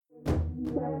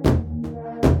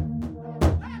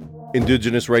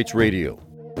Indigenous Rights Radio,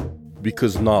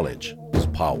 because knowledge is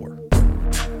power.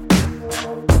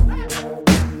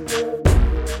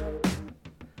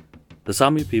 The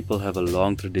Sami people have a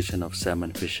long tradition of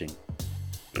salmon fishing.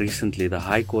 Recently, the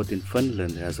High Court in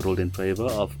Finland has ruled in favor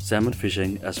of salmon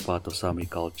fishing as part of Sami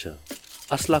culture.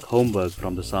 Aslak Holmberg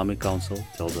from the Sami Council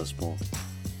tells us more.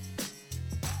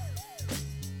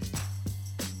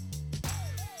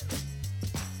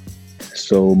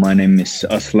 So my name is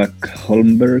Aslak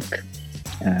Holmberg.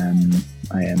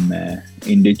 I am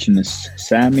indigenous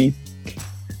Sami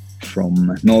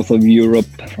from north of Europe,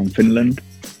 from Finland,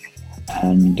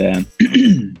 and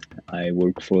I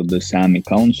work for the Sami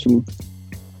Council.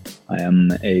 I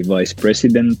am a vice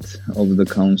president of the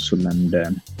council, and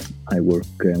I work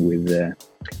with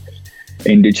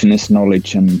indigenous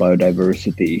knowledge and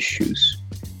biodiversity issues.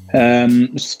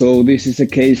 So this is a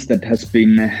case that has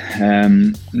been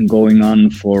going on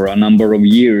for a number of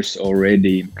years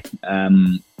already.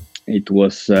 It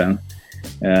was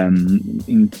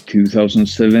in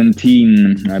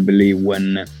 2017, I believe,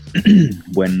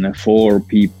 when four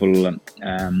people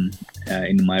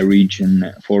in my region,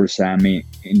 four Sami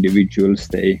individuals,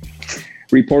 they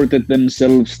reported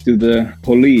themselves to the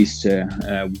police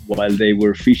while they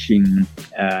were fishing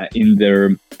in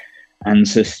their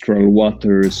ancestral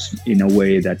waters in a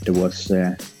way that was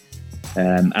at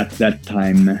that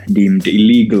time deemed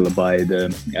illegal by the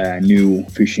new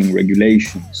fishing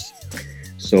regulations.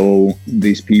 So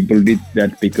these people did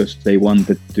that because they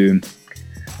wanted to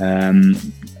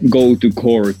go to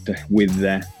court with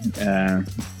the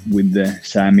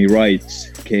Sami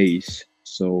rights case.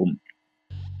 So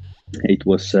it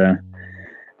was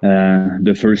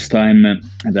the first time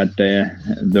that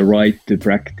the right to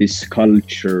practice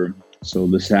culture, so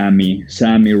the Sami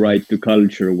right to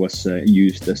culture, was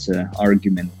used as an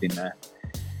argument in a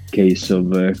case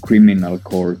of a criminal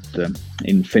court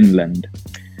in Finland.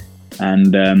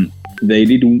 And they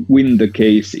did win the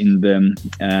case in the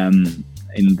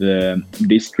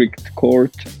district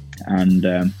court, and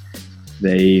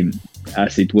they,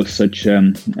 as it was such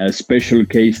a special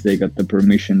case, they got the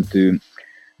permission to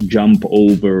jump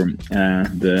over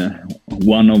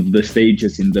one of the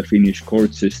stages in the Finnish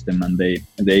court system, and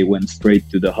they went straight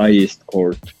to the highest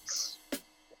court.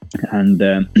 And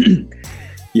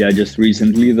just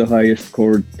recently the highest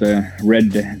court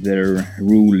read their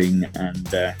ruling, and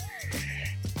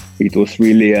it was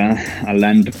really a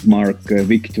landmark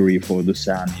victory for the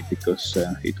Sami, because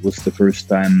it was the first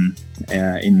time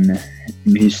in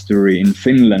history in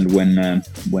Finland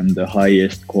when the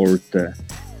highest court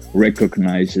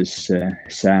recognizes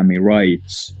Sami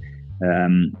rights.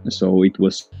 So it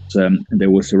was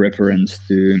there was a reference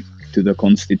to the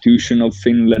Constitution of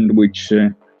Finland, which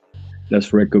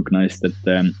does recognize that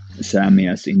Sami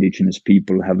as indigenous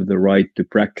people have the right to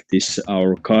practice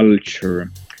our culture.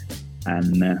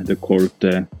 And the court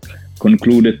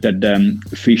concluded that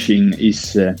fishing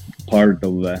is part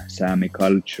of Sami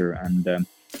culture, and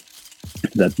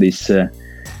that these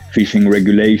fishing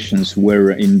regulations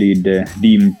were indeed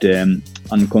deemed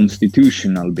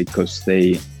unconstitutional because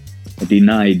they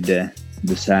denied the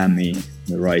Sami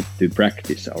the right to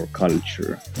practice our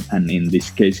culture. And in this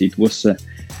case, it was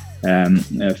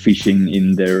fishing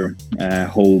in their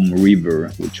home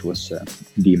river, which was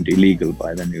deemed illegal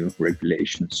by the new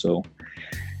regulations. So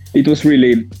it was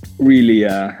really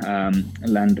a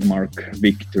landmark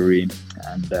victory,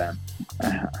 and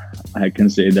I can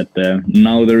say that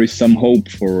now there is some hope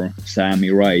for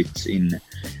Sami rights in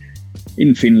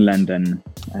Finland, and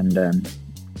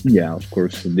of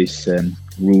course this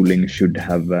ruling should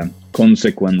have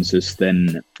consequences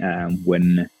then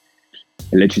when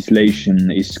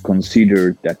legislation is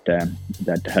considered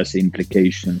that has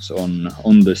implications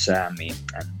on the Sami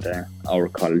and our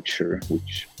culture,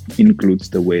 which includes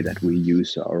the way that we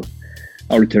use our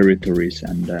territories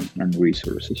and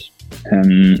resources.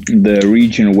 The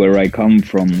region where I come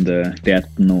from, the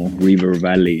Teatno River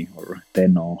Valley, or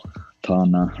Teno,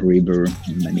 Tana River,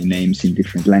 many names in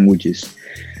different languages,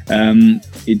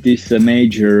 it is a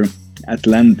major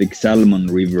Atlantic salmon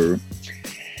river.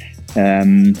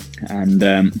 And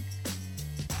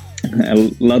a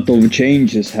lot of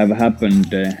changes have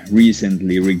happened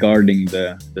recently regarding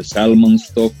the salmon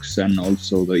stocks, and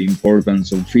also the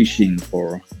importance of fishing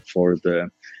for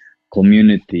the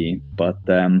community. But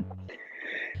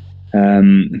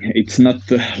it's not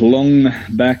long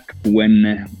back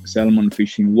when salmon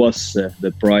fishing was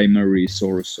the primary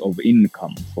source of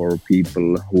income for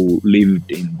people who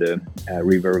lived in the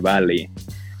river valley.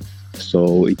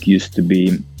 So it used to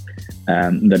be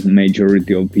that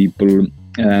majority of people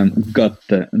got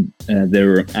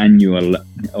their annual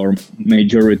or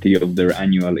majority of their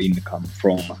annual income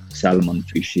from salmon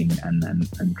fishing and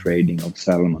trading of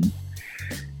salmon.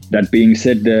 That being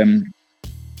said,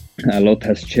 a lot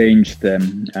has changed,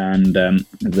 and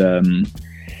the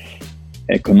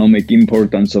economic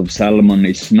importance of salmon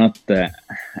is not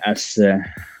as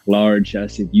large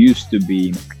as it used to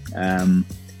be.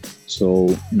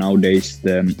 So nowadays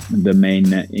the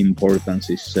main importance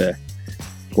is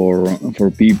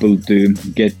for people to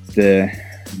get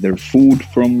their food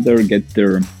from there, get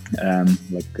their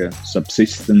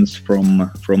subsistence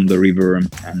from the river,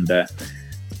 and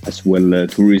as well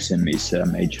tourism is a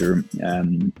major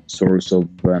source of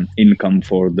income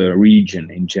for the region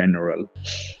in general.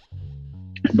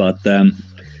 But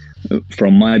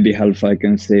from my behalf, I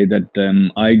can say that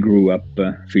I grew up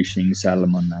fishing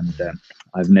salmon, and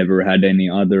I've never had any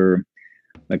other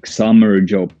summer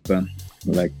job.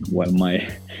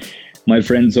 My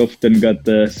friends often got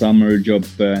a summer job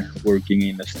working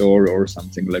in a store or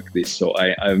something like this. So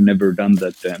I've never done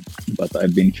that, but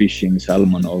I've been fishing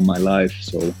salmon all my life.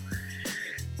 So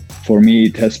for me,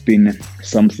 it has been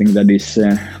something that is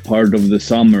part of the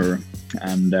summer,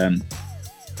 and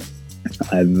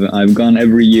I've gone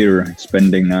every year,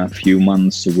 spending a few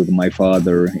months with my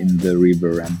father in the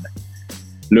river and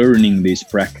learning these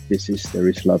practices. There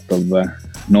is a lot of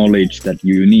knowledge that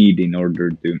you need in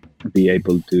order to be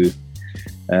able to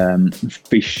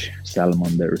fish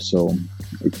salmon there. So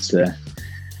it's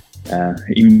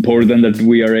important that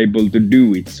we are able to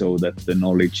do it so that the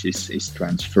knowledge is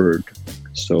transferred.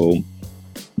 So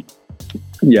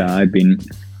yeah, I've been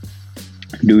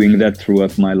doing that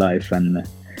throughout my life, and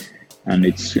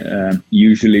it's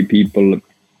usually people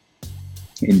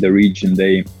in the region,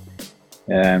 they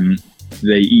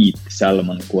eat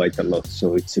salmon quite a lot,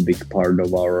 so it's a big part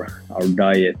of our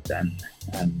diet and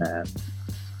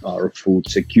our food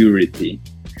security.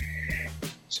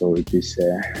 So it is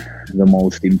the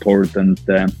most important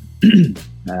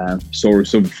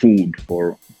source of food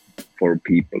for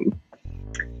people.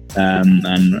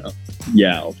 And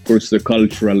yeah, of course, the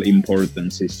cultural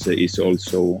importance is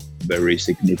also very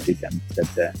significant.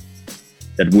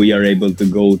 That we are able to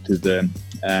go to the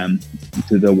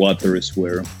waters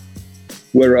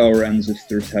where our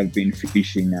ancestors have been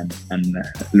fishing and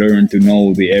learn to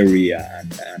know the area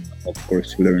and of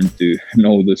course learn to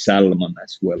know the salmon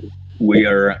as well. We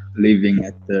are living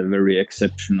at very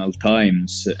exceptional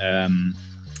times, and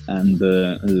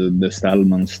the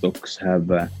salmon stocks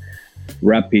have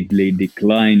rapidly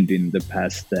declined in the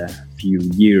past few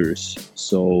years.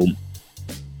 So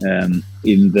in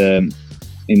the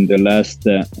last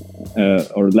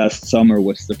summer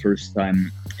was the first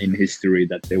time in history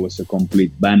that there was a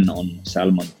complete ban on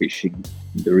salmon fishing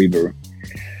in the river,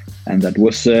 and that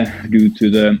was due to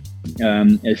the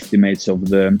estimates of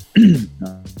the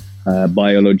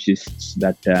biologists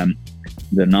that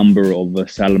the number of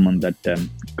salmon that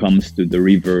comes to the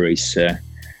river is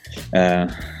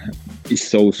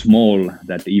so small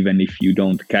that even if you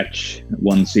don't catch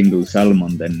one single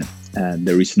salmon, then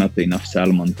there is not enough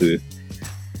salmon to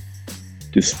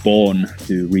spawn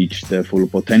to reach the full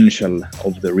potential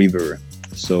of the river.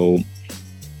 So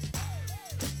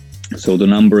the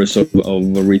numbers of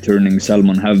returning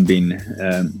salmon have been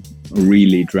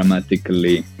really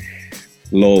dramatically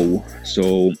low.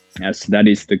 So as that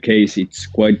is the case, it's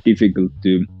quite difficult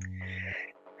to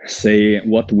say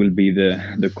what will be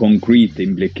the concrete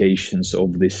implications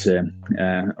of this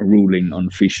ruling on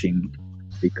fishing,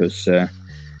 because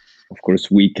of course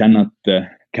we cannot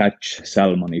catch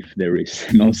salmon if there is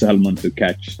no salmon to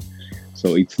catch.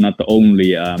 So it's not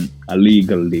only a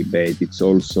legal debate, it's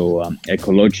also an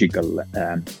ecological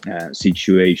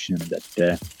situation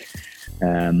that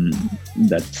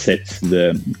sets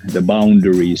the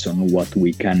boundaries on what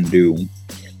we can do.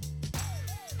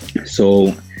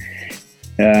 So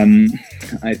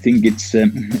I think it's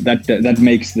that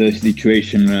makes the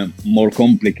situation more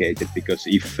complicated, because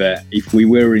if we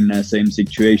were in the same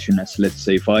situation as, let's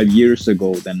say, 5 years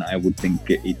ago, then I would think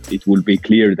it would be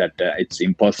clear that it's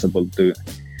impossible to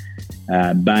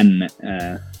ban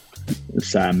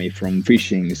Sami from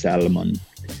fishing salmon.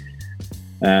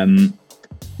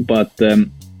 But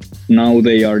now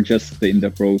they are just in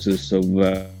the process of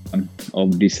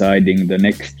deciding the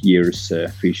next year's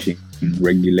fishing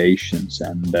regulations,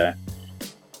 and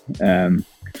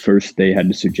first they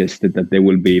had suggested that there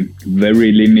will be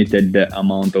very limited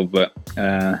amount of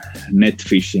net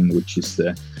fishing, which is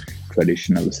the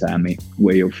traditional Sami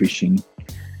way of fishing.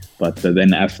 But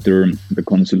then after the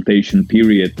consultation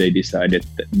period, they decided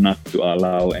not to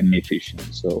allow any fishing.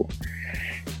 So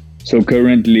So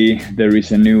currently there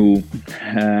is a new,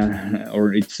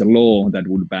 or it's a law that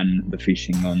would ban the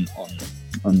fishing on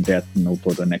Teatno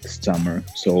for the next summer.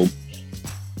 So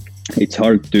it's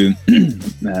hard to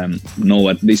know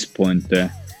at this point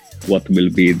what will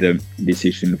be the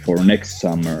decision for next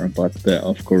summer. But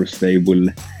of course they will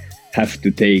have to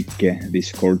take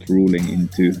this court ruling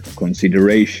into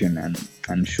consideration,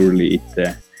 and surely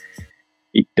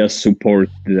it does support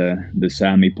the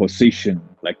Sami position.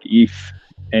 Like if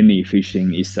any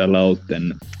fishing is allowed,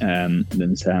 then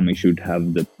Sami should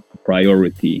have the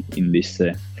priority in this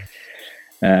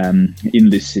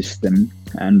system.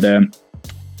 And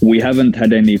we haven't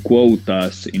had any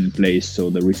quotas in place, so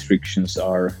the restrictions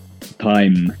are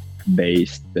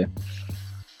time-based.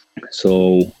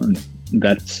 So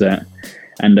that's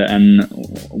and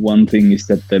one thing is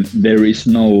that there is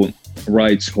no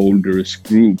rights holders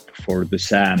group for the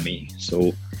Sami,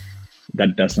 so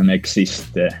that doesn't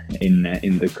exist in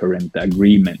the current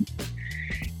agreement.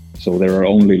 So there are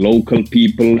only local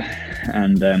people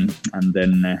and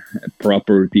then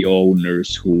property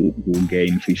owners who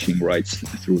gain fishing rights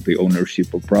through the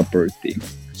ownership of property.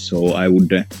 So I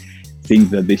would think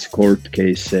that this court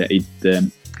case it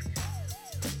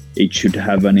should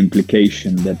have an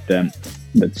implication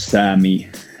that Sami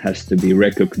has to be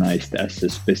recognized as a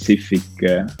specific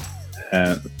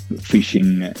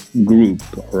fishing group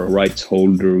or a rights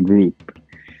holder group,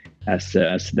 as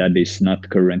that is not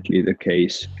currently the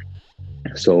case.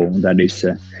 So that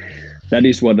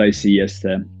is what I see as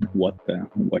what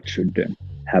should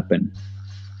happen.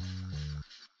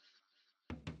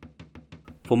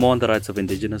 For more on the rights of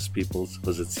Indigenous peoples,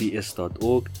 visit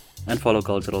cs.org and follow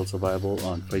Cultural Survival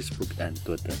on Facebook and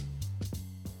Twitter.